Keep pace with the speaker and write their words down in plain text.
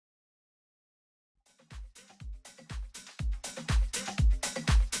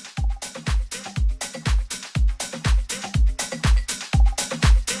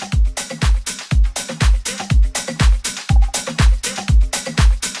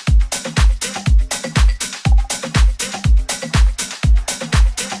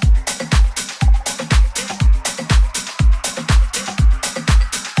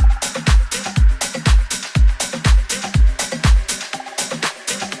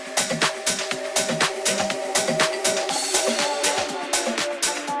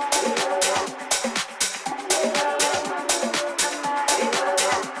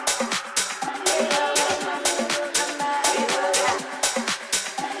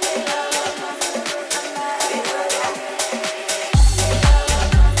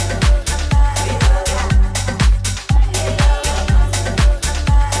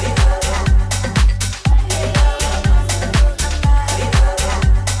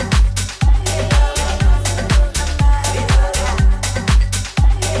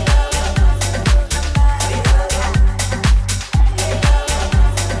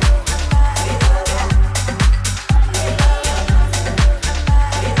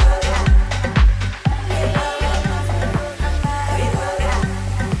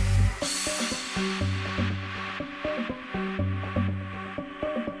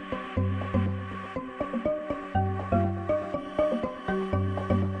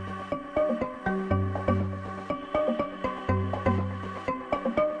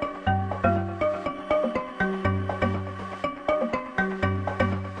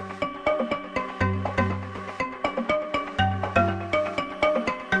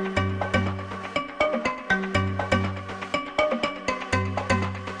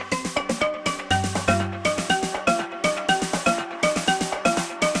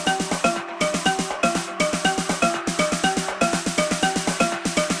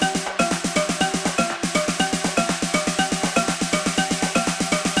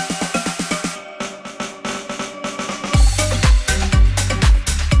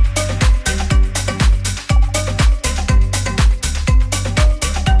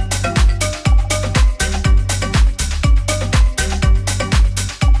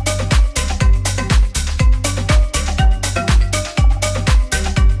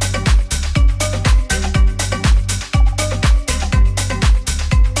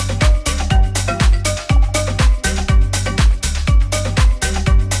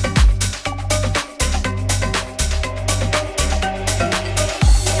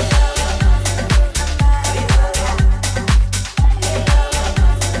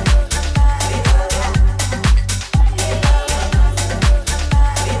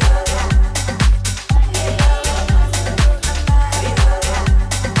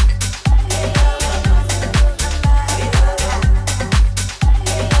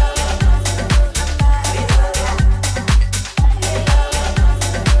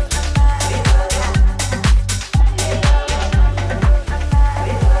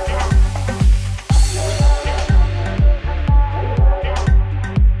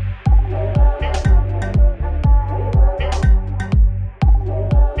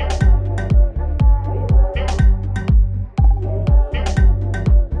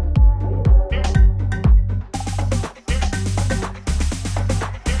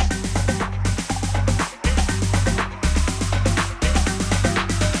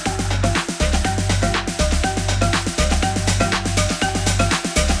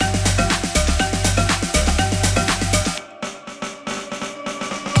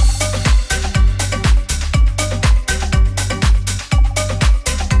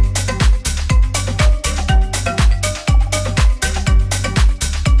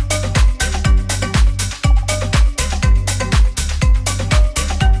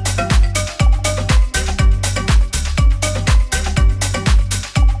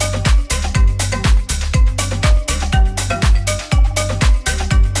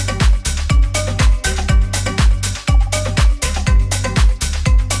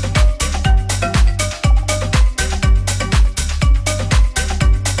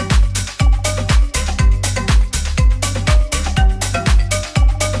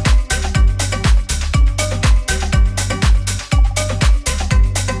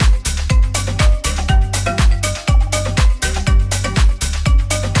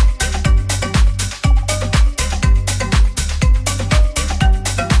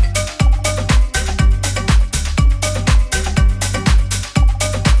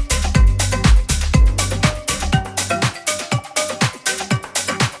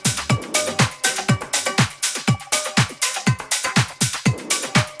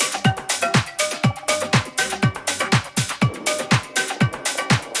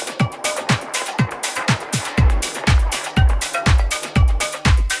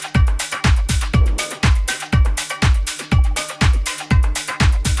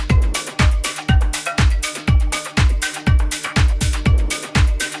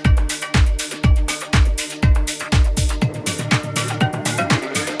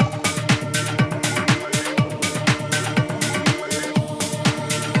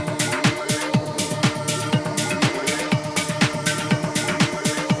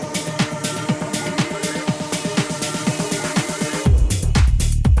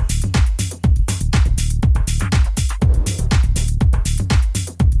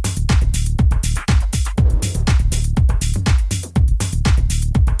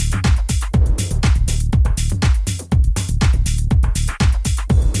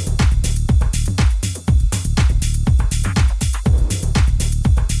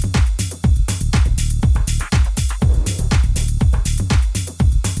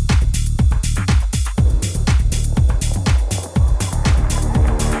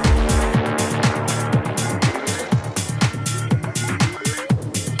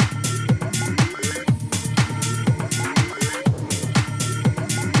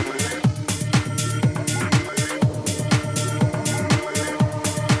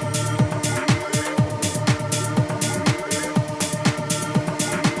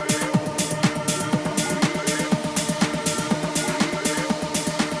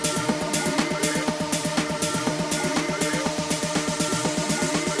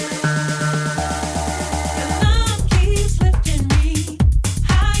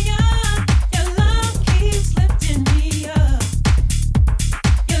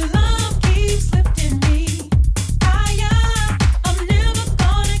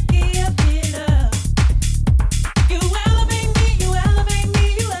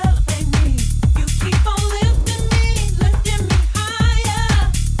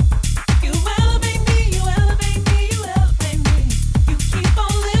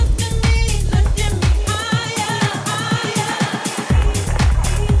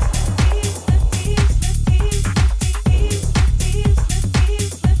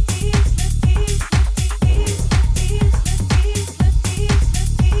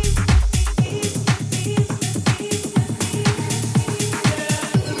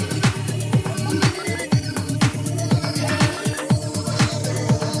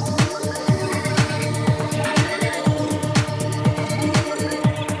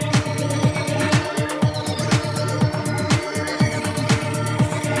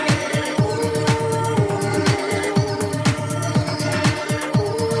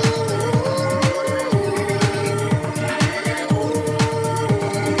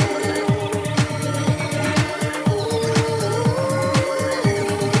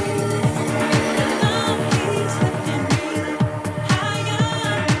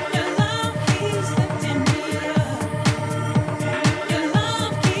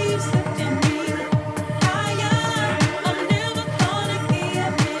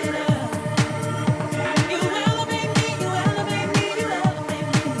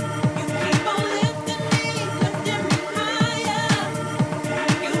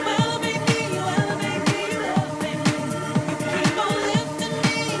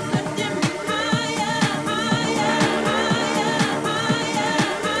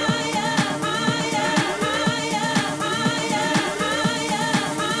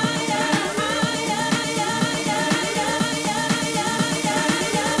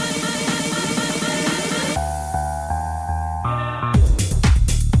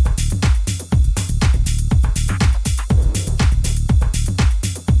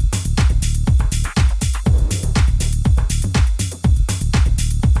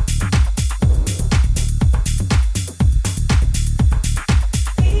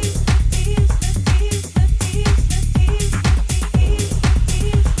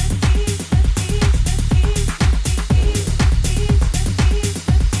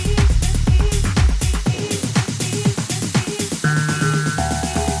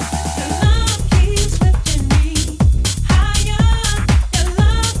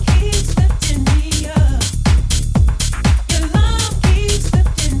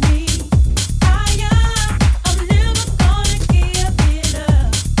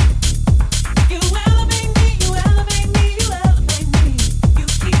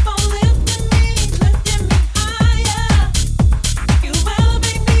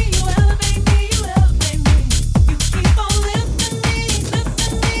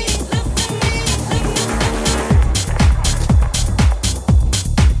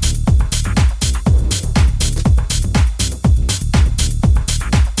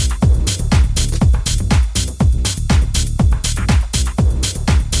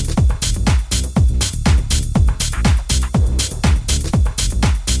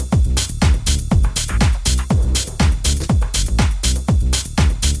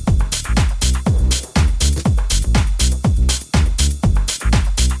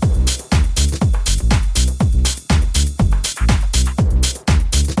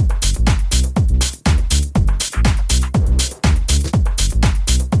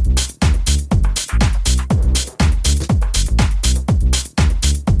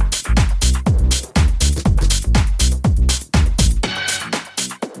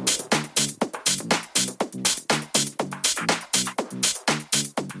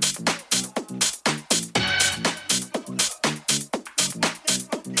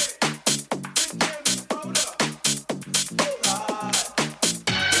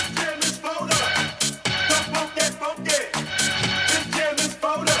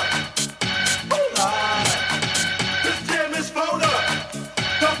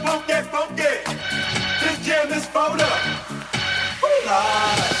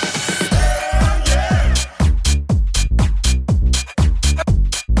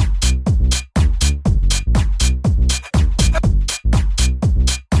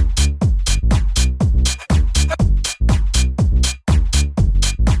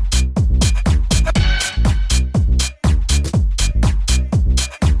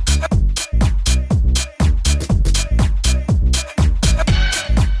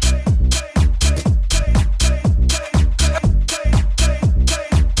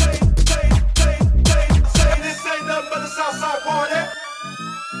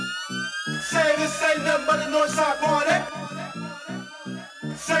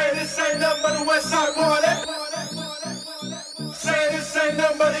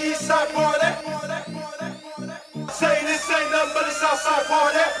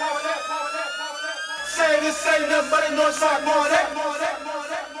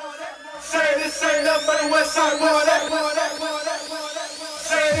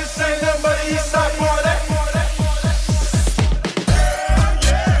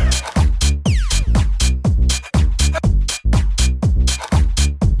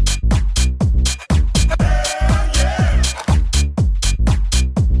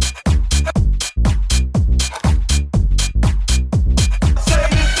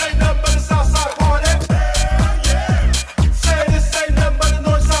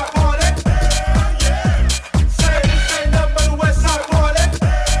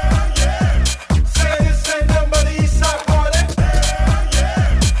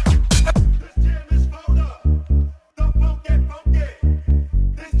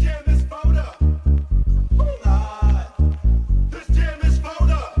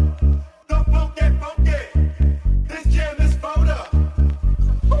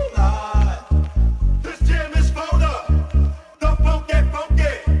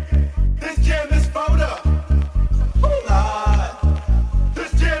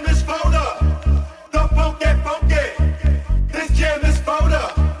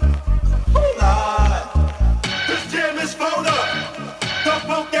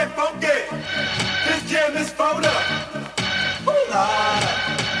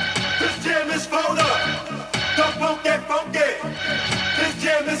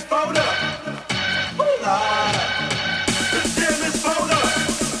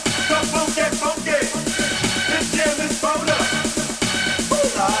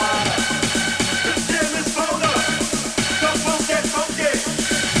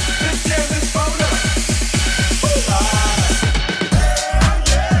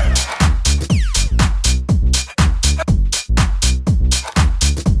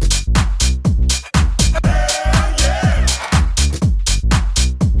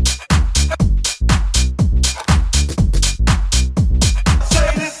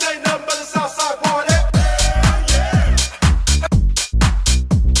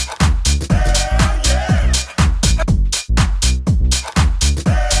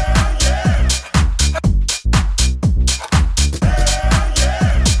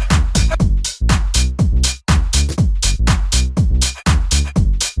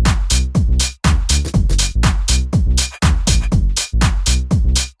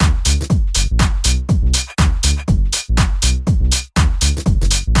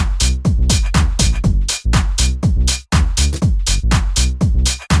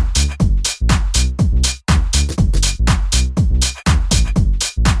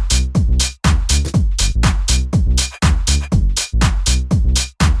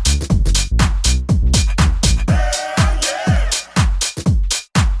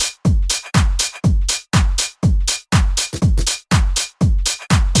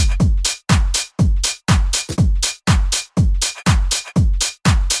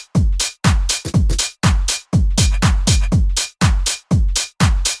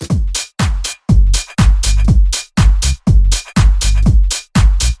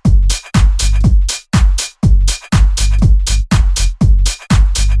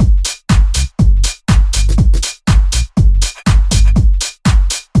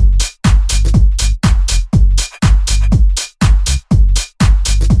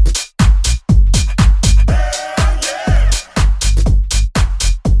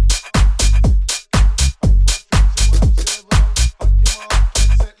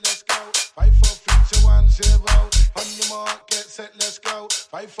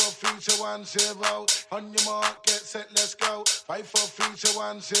0. On your mark, get set, let's go. 5, 4, feature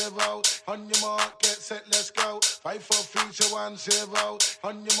 1, 0. On your mark, get set, let's go. 5, 4, feature 1, 0.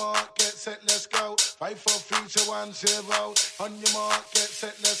 On your mark, get set, let's go. 5, 4, feature 1, 0. On your mark, get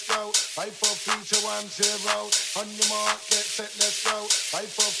set, let's go. 5, 4, feature 1, 0. On your mark, get set, let's go. 5,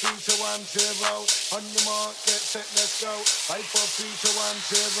 4, feature 1, 0. On your mark, get set, let's go. 5, 4, feature 1,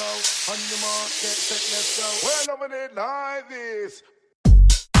 0. On your mark, get set, let's go. We're loving it like this.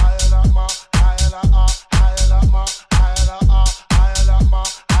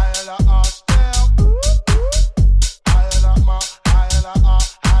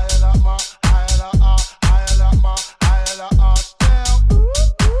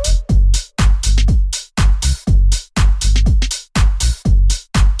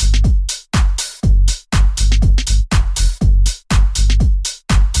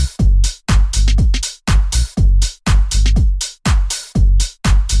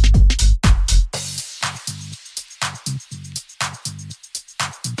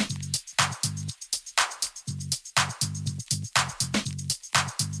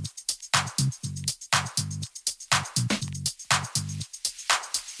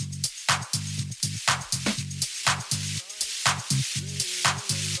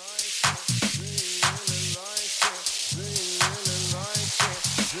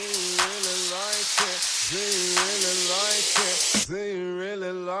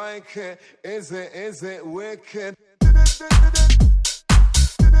 Is it wicked? Get set,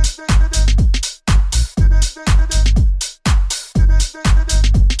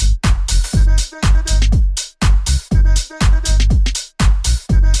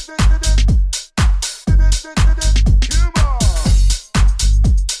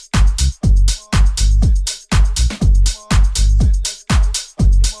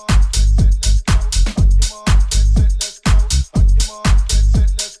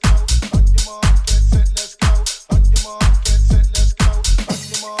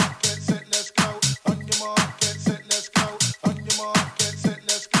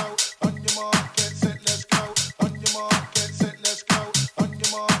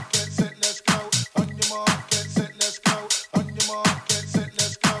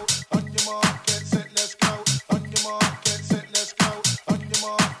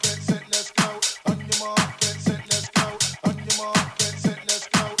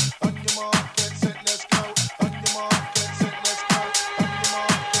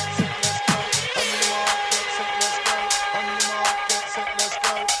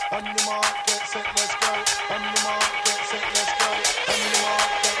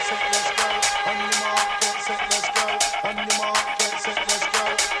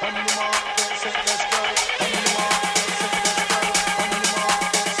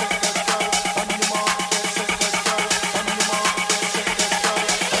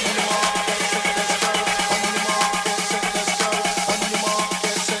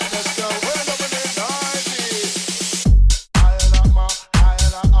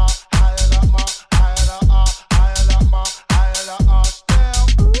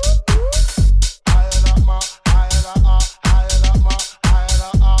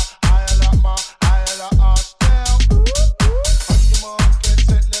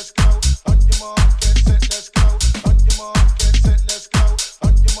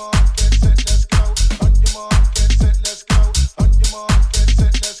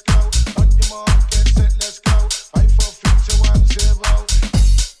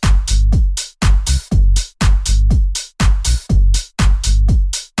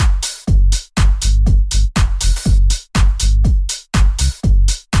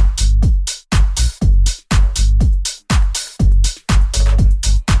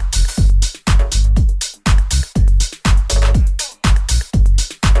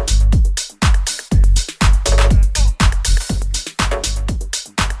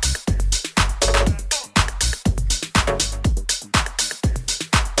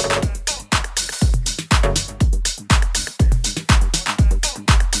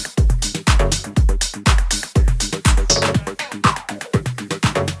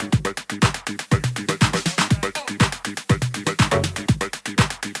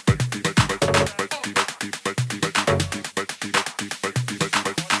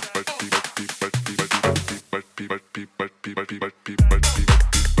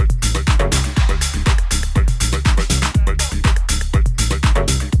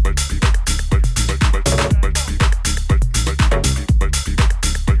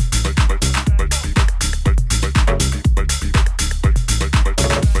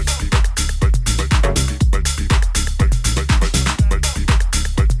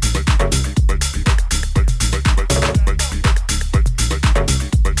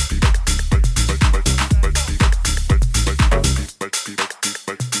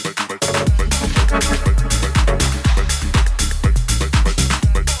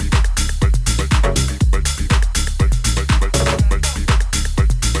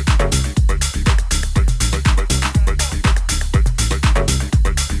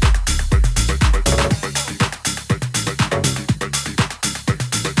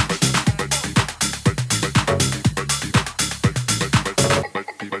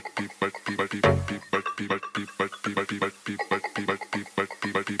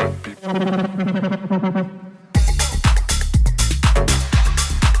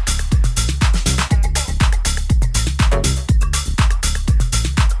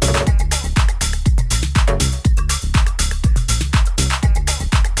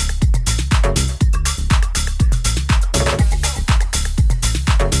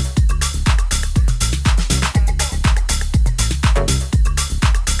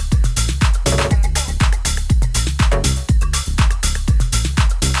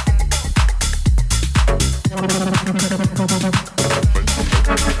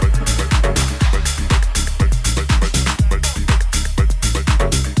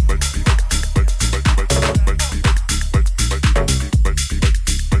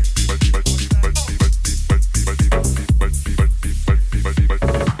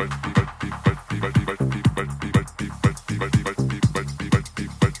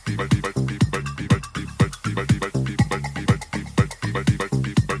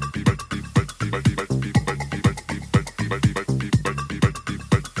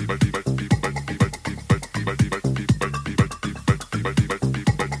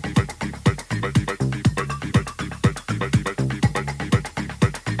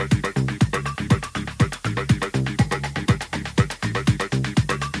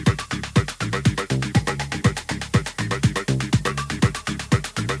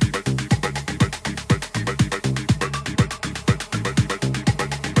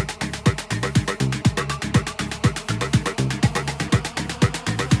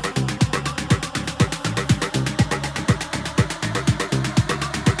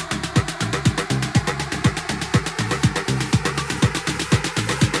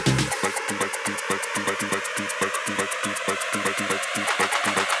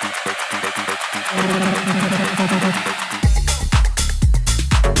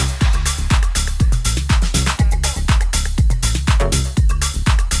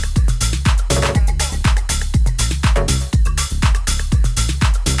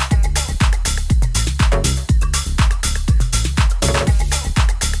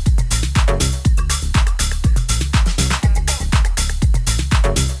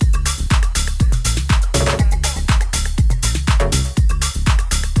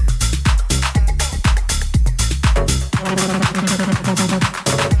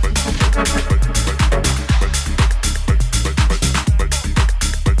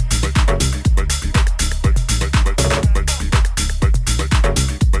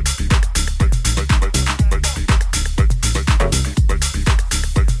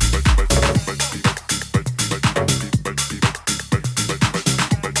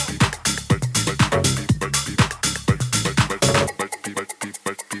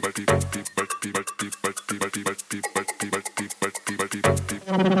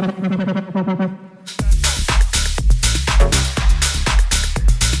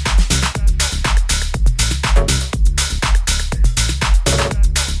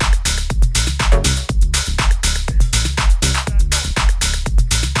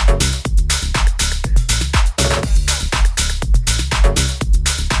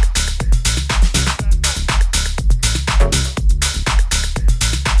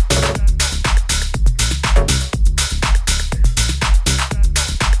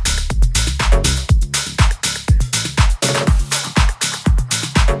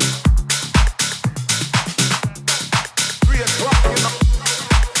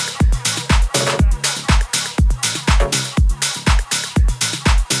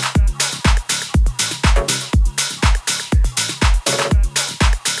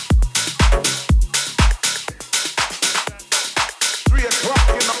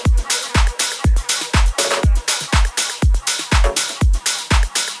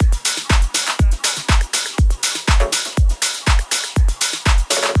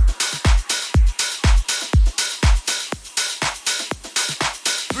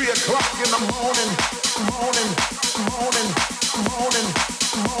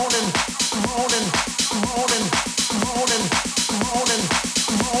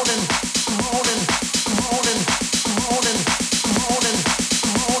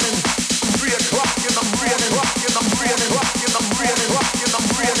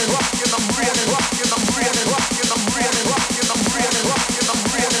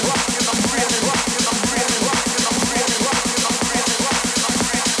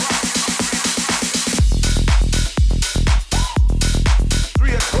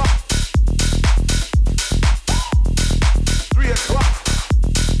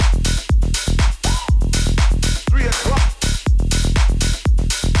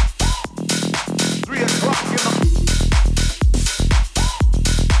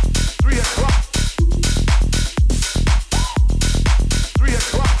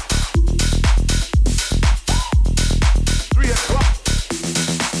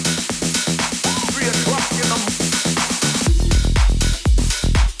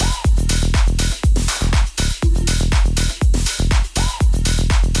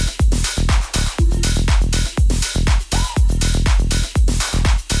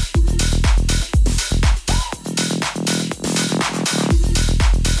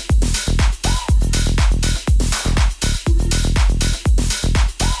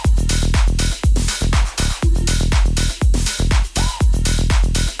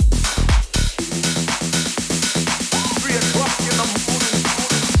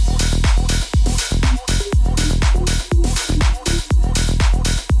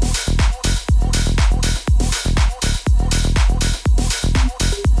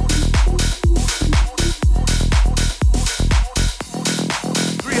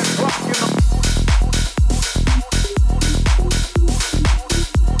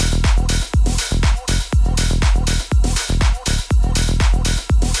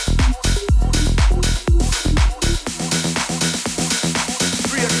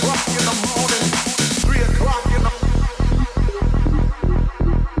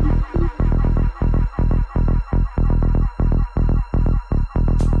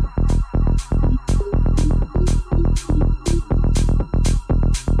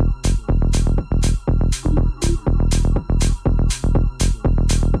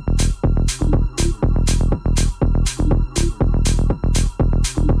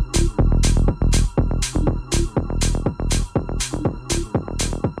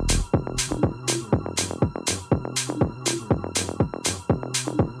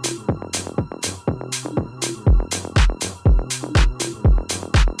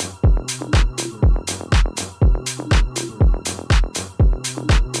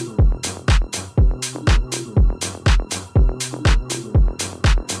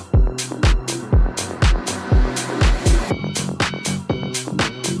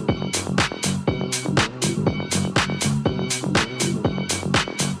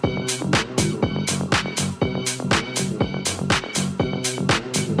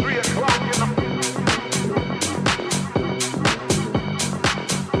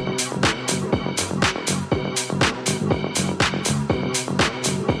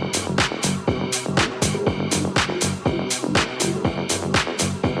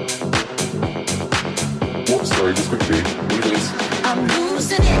 sorry, just quickly. Please, I'm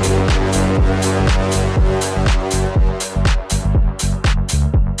losing it.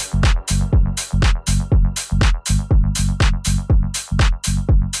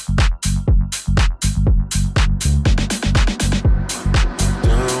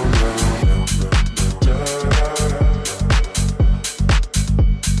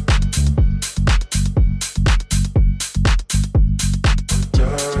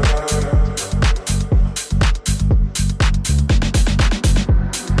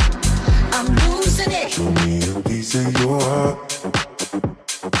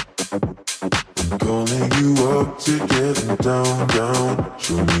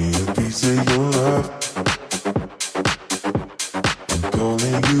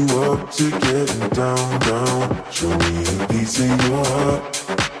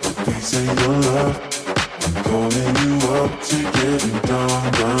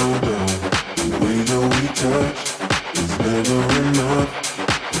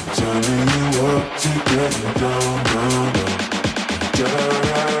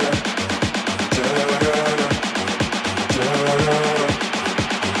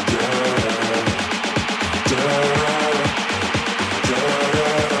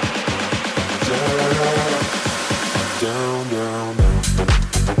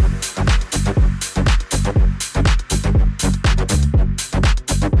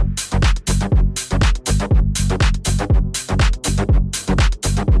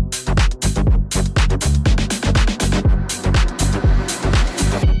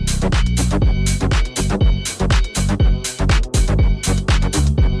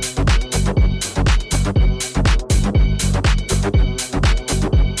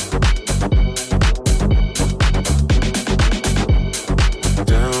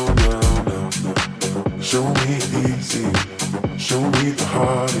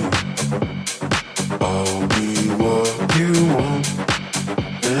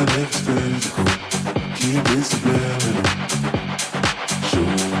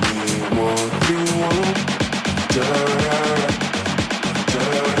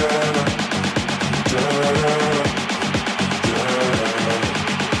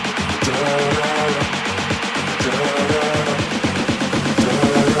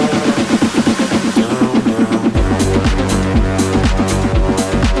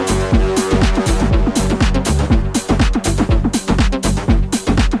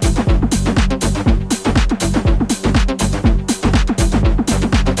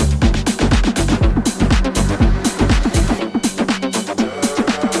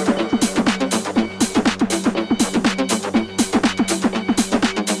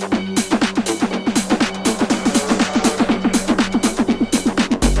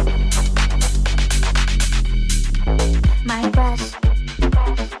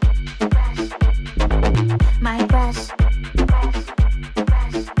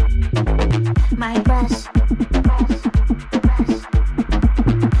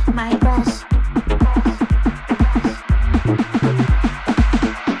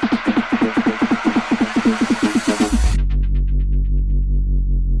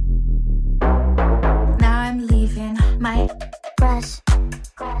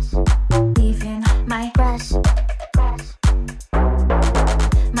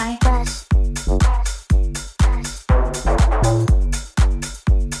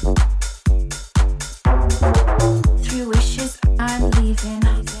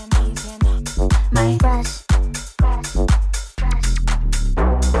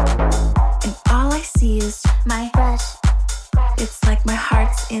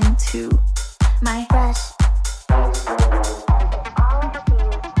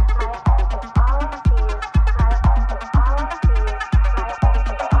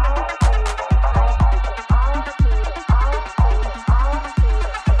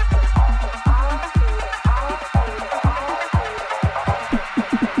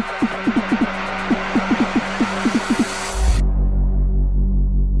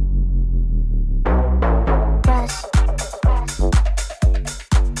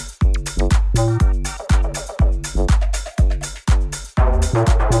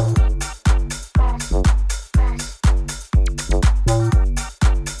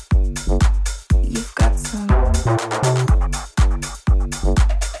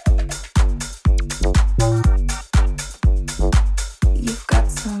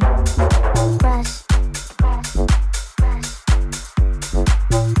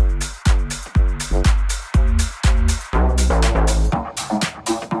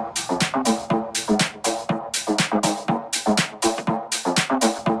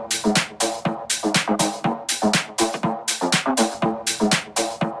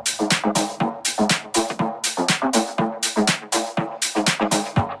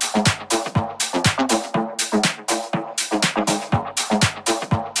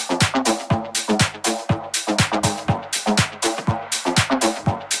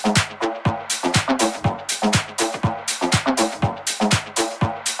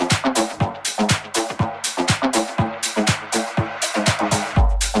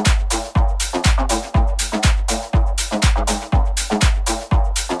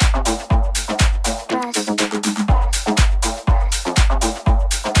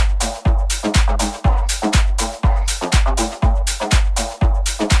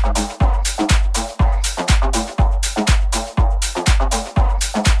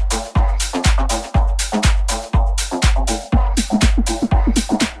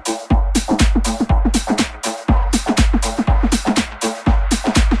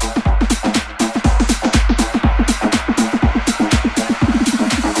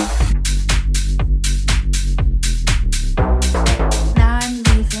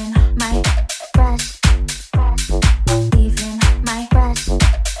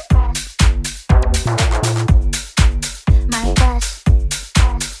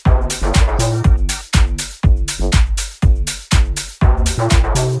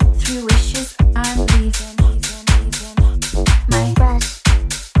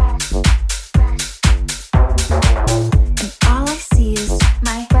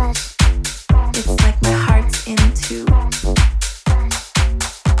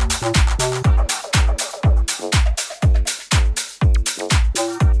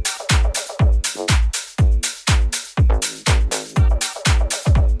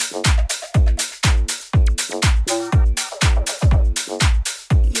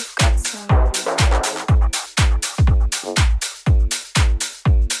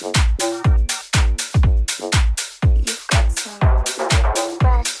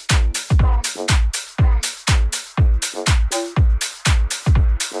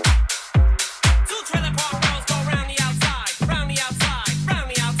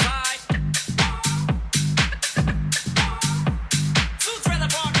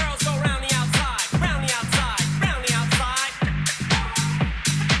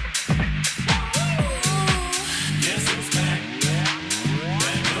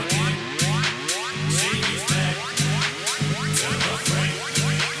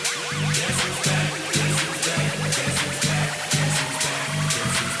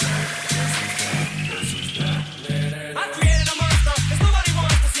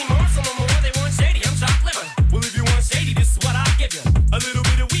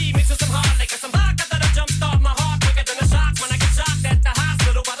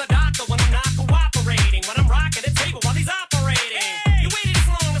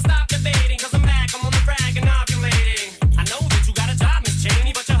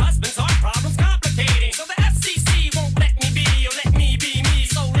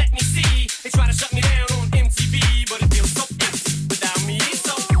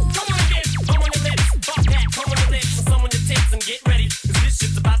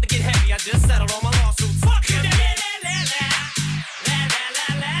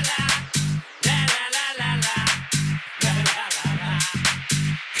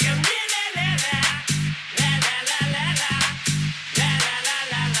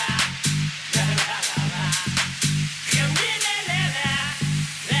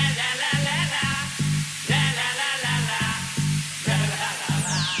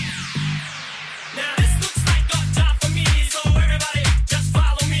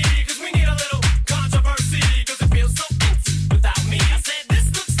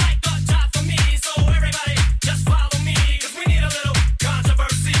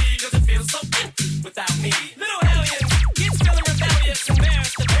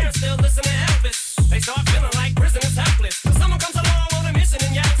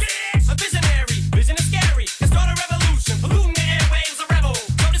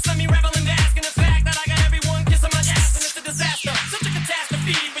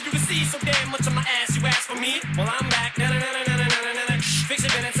 You can see so damn much of my ass. You ask for me, well I'm back. Fix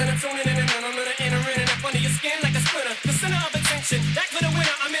your minutes and I'm tuning in and I'm gonna enter in and up under your skin like a splinter. The center of attention, that glitter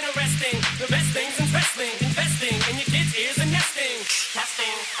winner. I'm interesting. The best things in wrestling, investing in your kids' ears and nesting.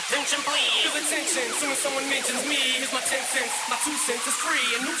 Testing, attention please. Feel attention, soon as someone mentions me. Here's my 10 cents, my 2 cents is free.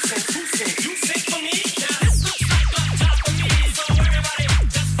 A nuisance, who sent? You sent for me? Now this looks like a job for me. So everybody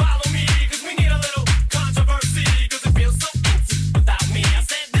just follow me, cause we need a little controversy, cause it feels so empty without me. I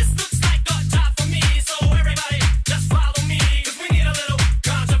said this looks like a job for me. So everybody just follow me, cause we need a little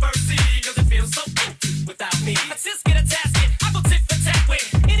controversy, cause it feels so empty without me. Let's just get a tasket, I go tit for tat with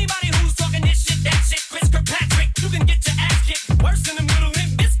anybody who's talking this shit, that shit. Chris Kirkpatrick, you can get your ass kicked worse than the middle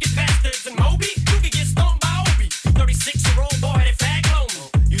and biscuit bastards. And Moby, you can get stoned by Obi. 36-year-old boy, they fag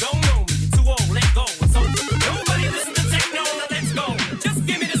lonely. You don't know me, you're too old, let go. It's over. Nobody listen to techno, now let's go. Just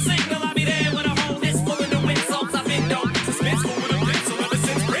give me the signal, I'll be there with a whole list full of new insults. I've been dope, suspenseful with a pencil ever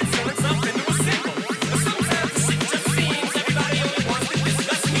since Prince turned himself into a symbol. But sometimes the shit just seems everybody only wants to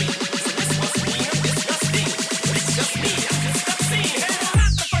discuss me. So this must mean I'm disgusting. But it's just me, I'm just obscene. Hey, I'm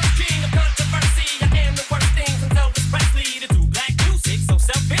not the first king of controversy. I am the worst thing from Elvis Presley to do black music so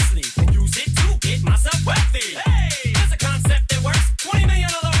selfishly and use it to get myself wealthy. Hey, there's a concept that works. 20 million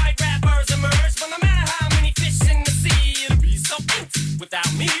other white rappers emerge, but no matter how many fish in the sea, it'll be so empty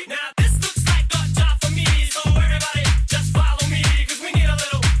without me. Now this looks like a job for me, so everybody just follow me, cause we need a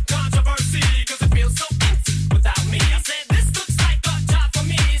little controversy, cause it feels so empty without me. I said this looks like a job for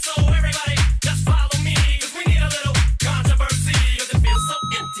me, so everybody just follow me, cause we need a little controversy, cause it feels so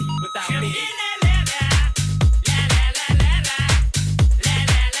empty without me.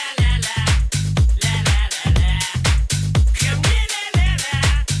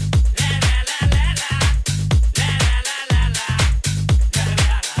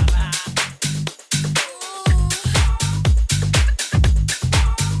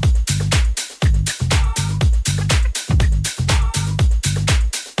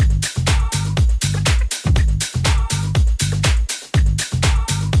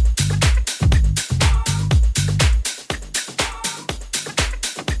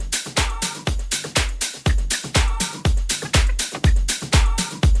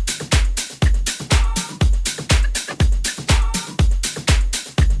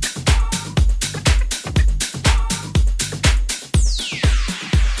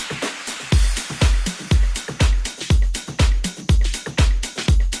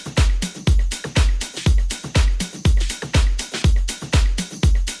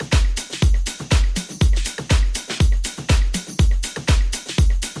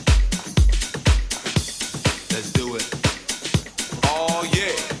 Let's do it. Oh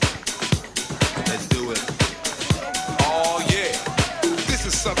yeah. Let's do it. Oh yeah. This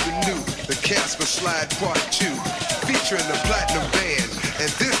is something new. The Casper Slide Part 2, featuring the Platinum Band,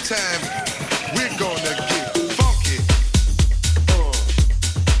 and this time we're gonna get funky.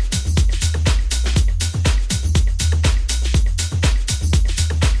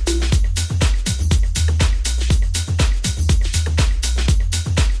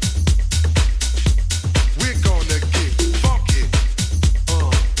 We're gonna get funky.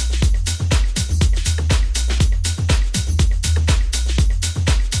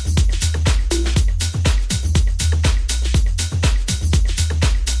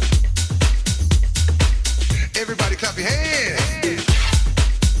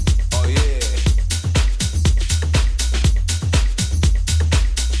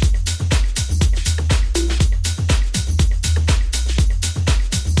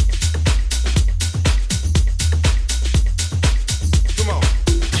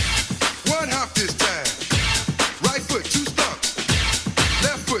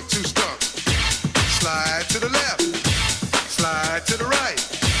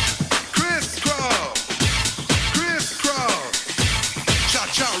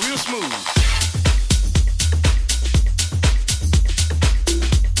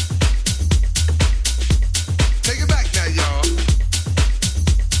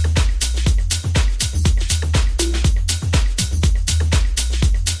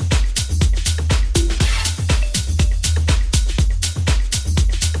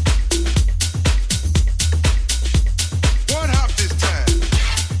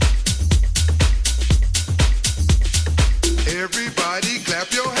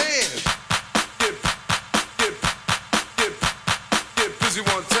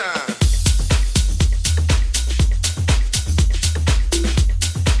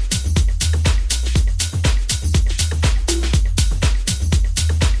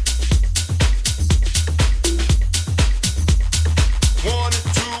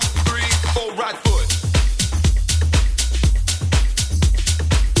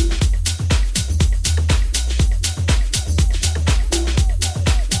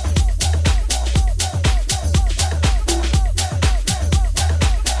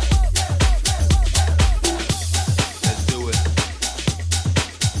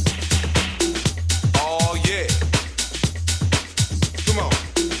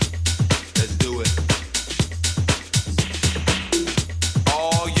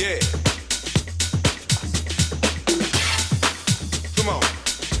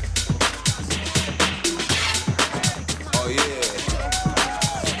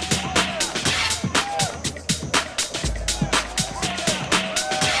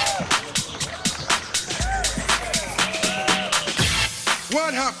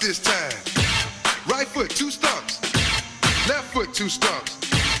 hop this time. Right foot, 2 stumps. Left foot, 2 stumps.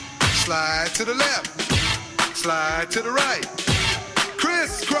 Slide to the left. Slide to the right.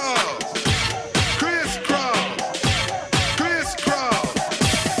 Crisscross. Crisscross. Crisscross.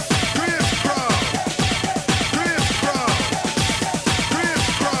 Crisscross. Crisscross.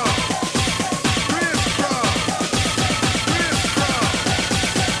 Crisscross. Crisscross.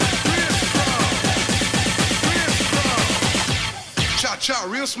 Crisscross. Cha-cha,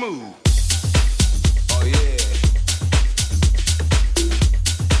 real smooth. Oh yeah.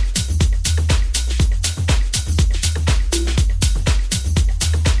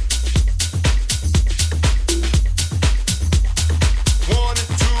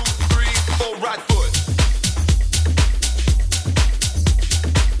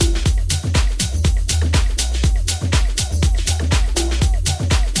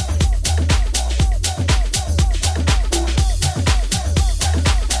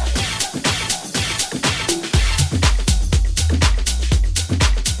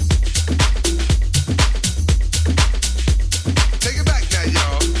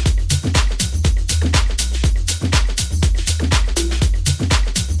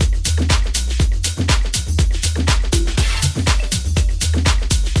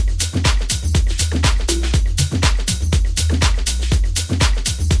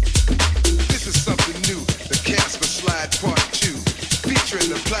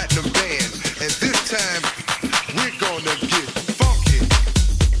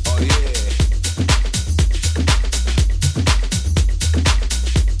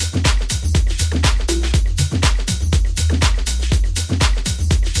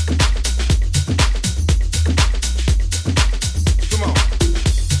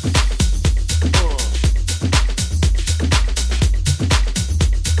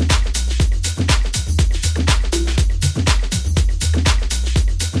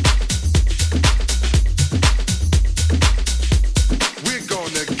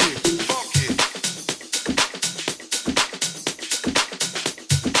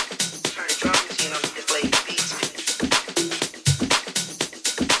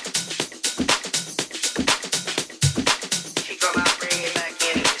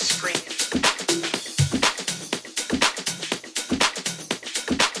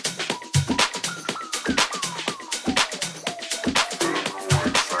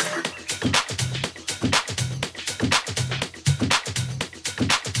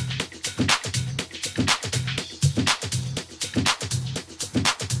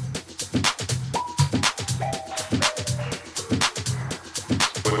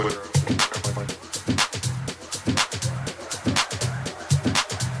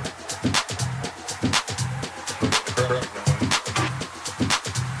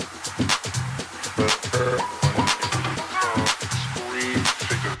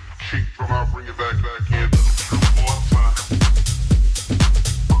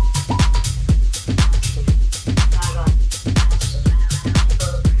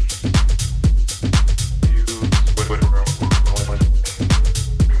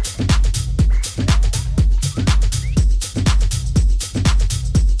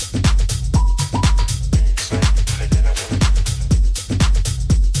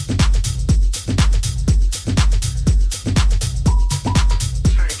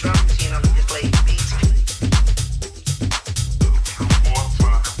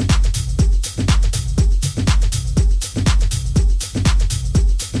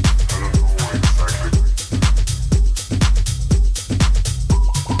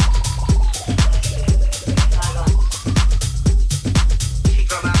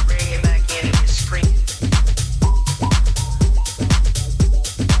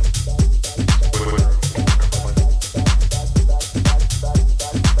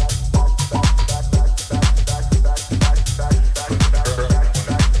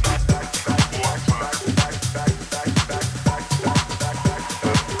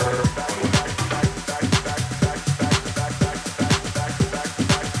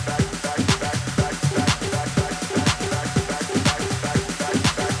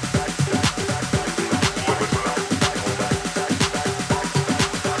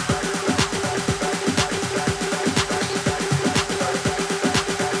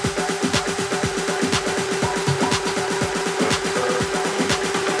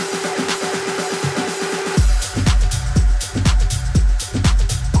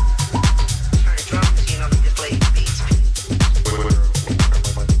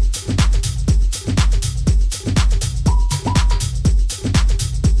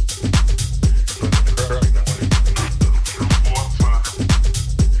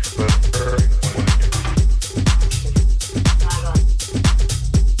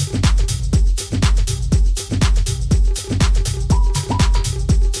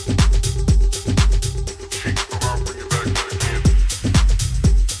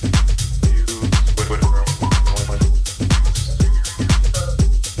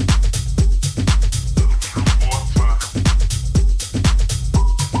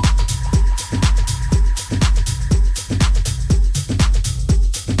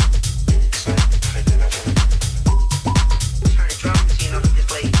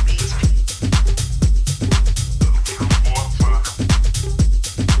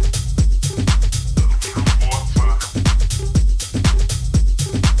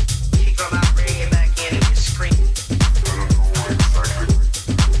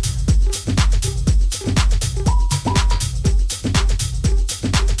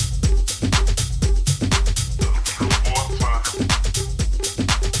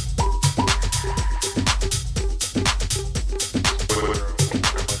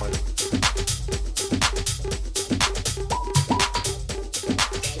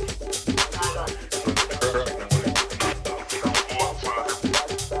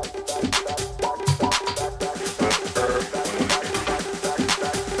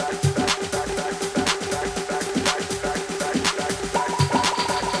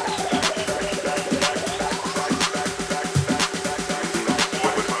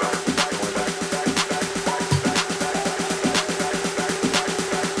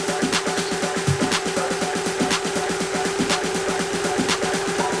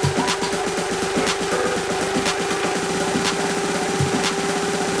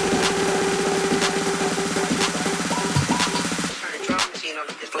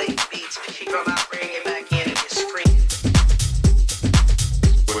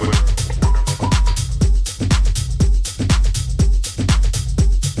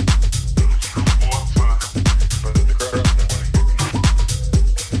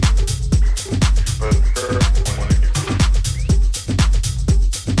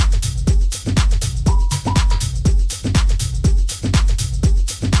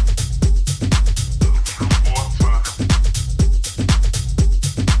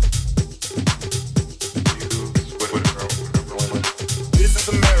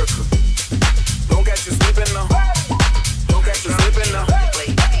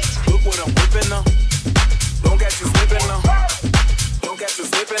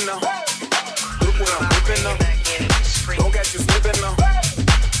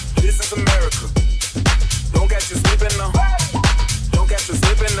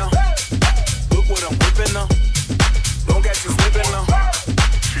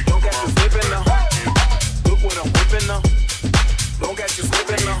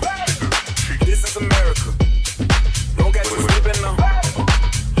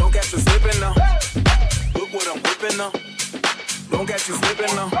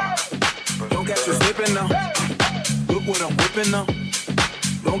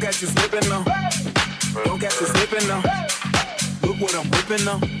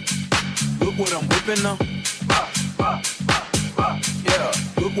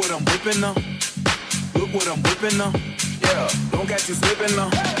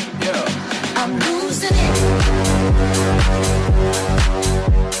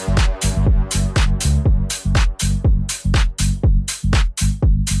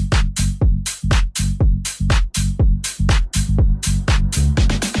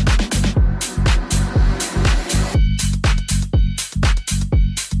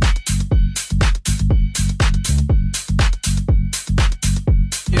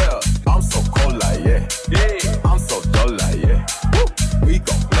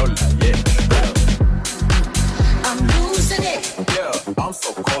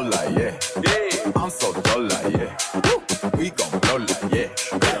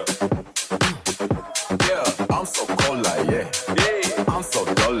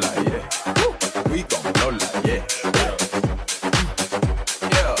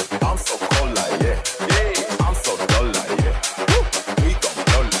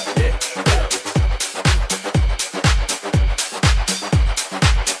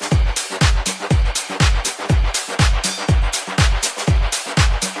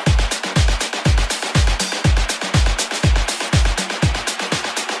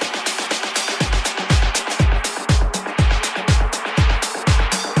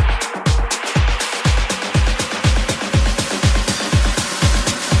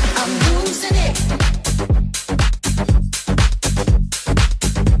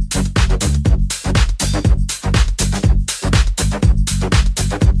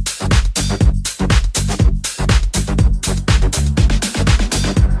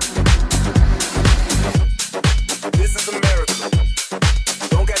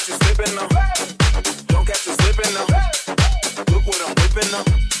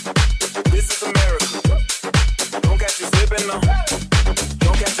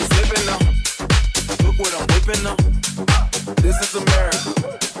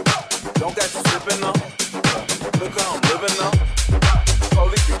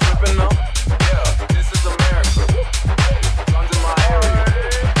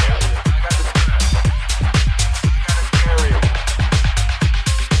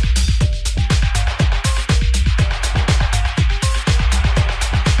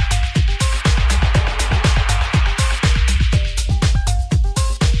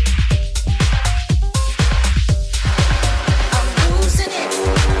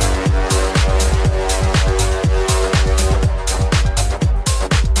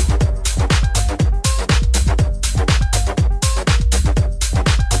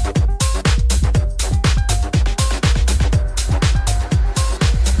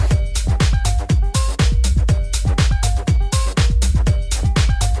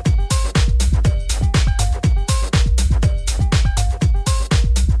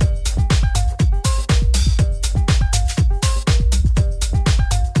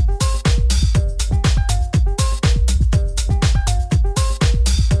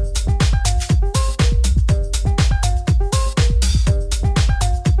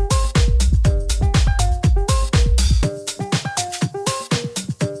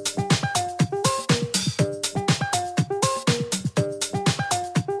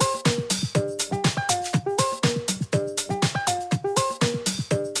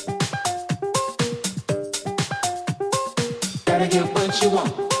 what you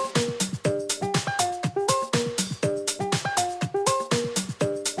want.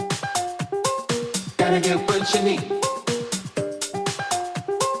 Gotta get what you need.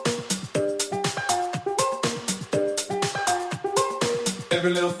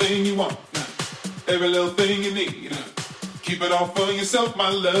 Every little thing you want, every little thing you need. Keep it all for yourself, my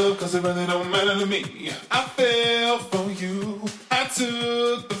love, cause it really don't matter to me. I fell for you, I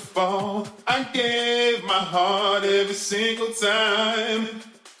took the fall, I gave my heart every single time.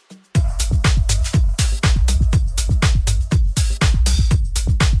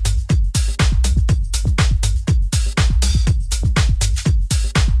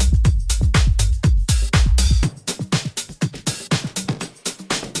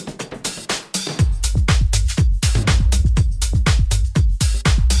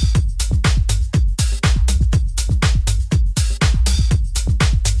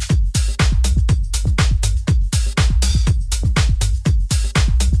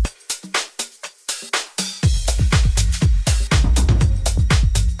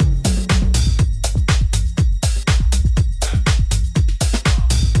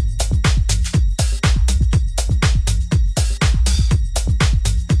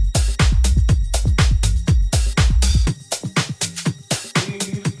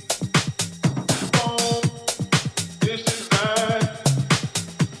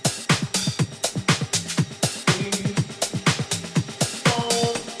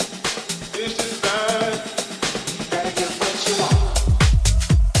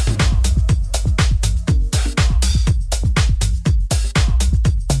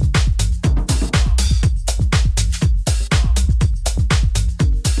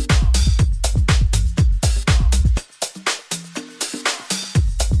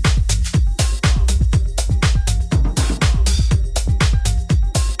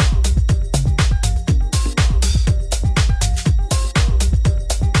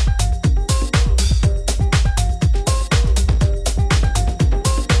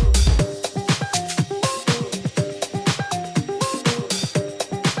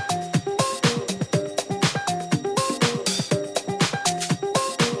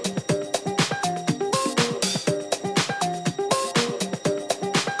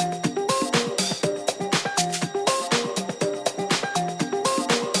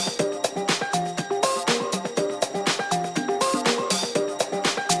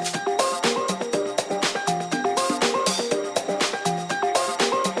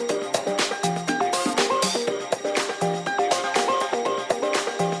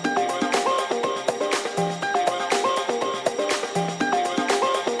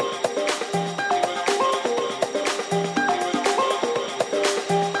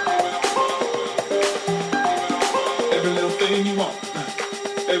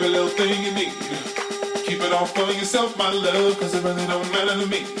 Every little thing you need. Keep it all for yourself, my love, cause it really don't matter to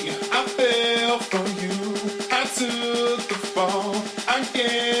me. I fell for you, I took the fall, I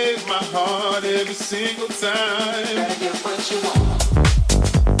gave my heart every single time. Gotta get what you want.